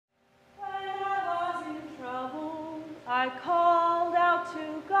I called out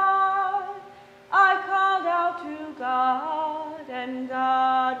to God. I called out to God, and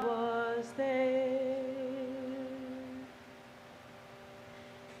God was there.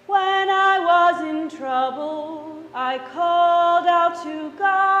 When I was in trouble, I called out to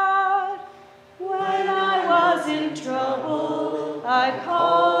God. When I was in trouble, I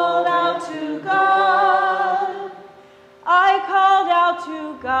called out to God. I called out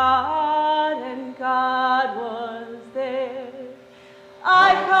to God, and God was there.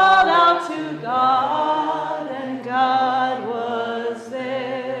 I called out to God, and God was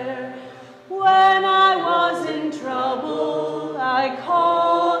there. When I was in trouble, I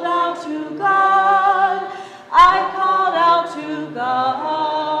called out to God. I called out to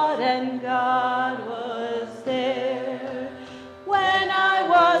God, and God was there. When I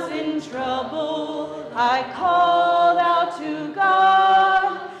was in trouble, I called out to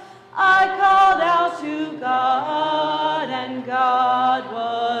God. I called out to God, and God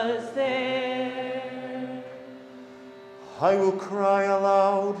was there. I will cry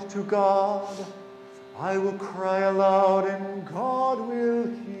aloud to God. I will cry aloud, and God will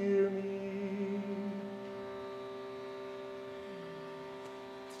hear me.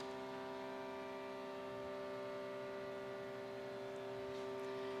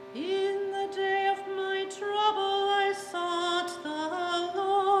 In the day of my trouble I sought the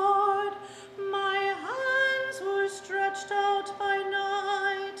Lord. My hands were stretched out by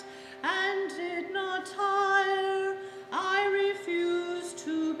night and did not tire. I refused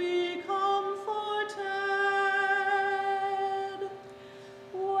to be comforted.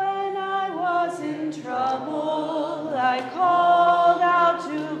 When I was in trouble, I called out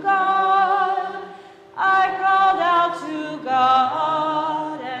to God. I called out to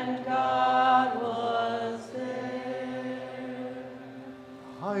God, and God was there.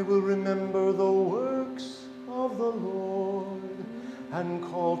 I will remember the works of the Lord and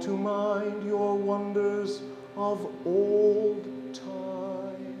call to mind your wonders of old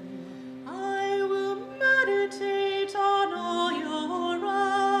time. I will meditate on all your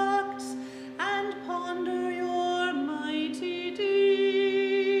acts and ponder your mighty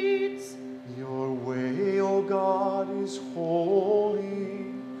deeds. Your way, O God, is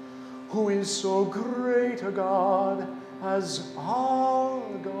holy. Who is so great a God as our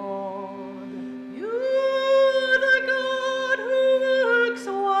God? You are the God who works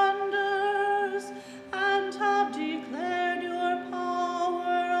wonders and have declared your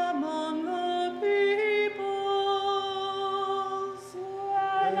power among the peoples.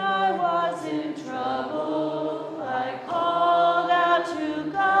 When I was in trouble, I called out to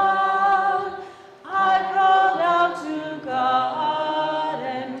God. I called out to God,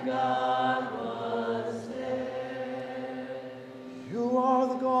 and God was there. You are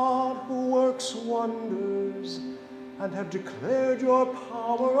the God who works wonders and have declared your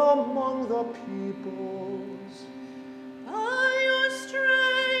power among the peoples. By your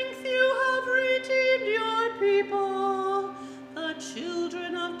strength you have redeemed your people, the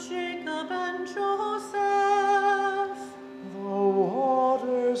children of Jacob and Joseph. The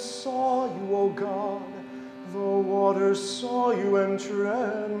waters saw you, O God. The waters saw you and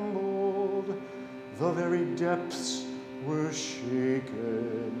trembled. The very depths were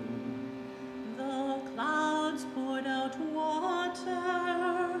shaken. The clouds poured out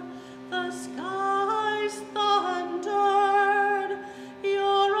water, the skies thundered,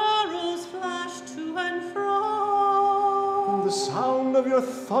 your arrows flashed to and fro. The sound of your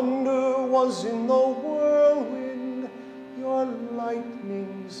thunder was in the whirlwind. Your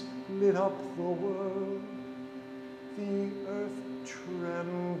lightnings lit up the world. The earth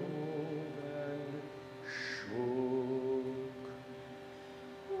trembled and shook.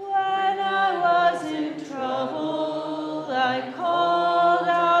 When I was in trouble, I called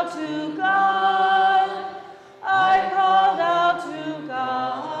out to God. I called out to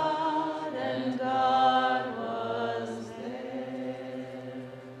God, and God was there.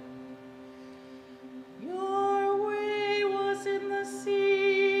 Your way was in the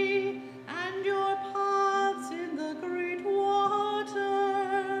sea, and your paths in the great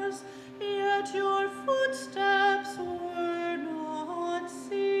waters, yet your footsteps were not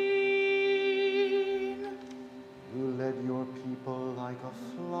seen. You led your people like a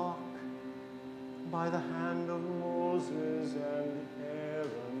flock by the hand of Moses and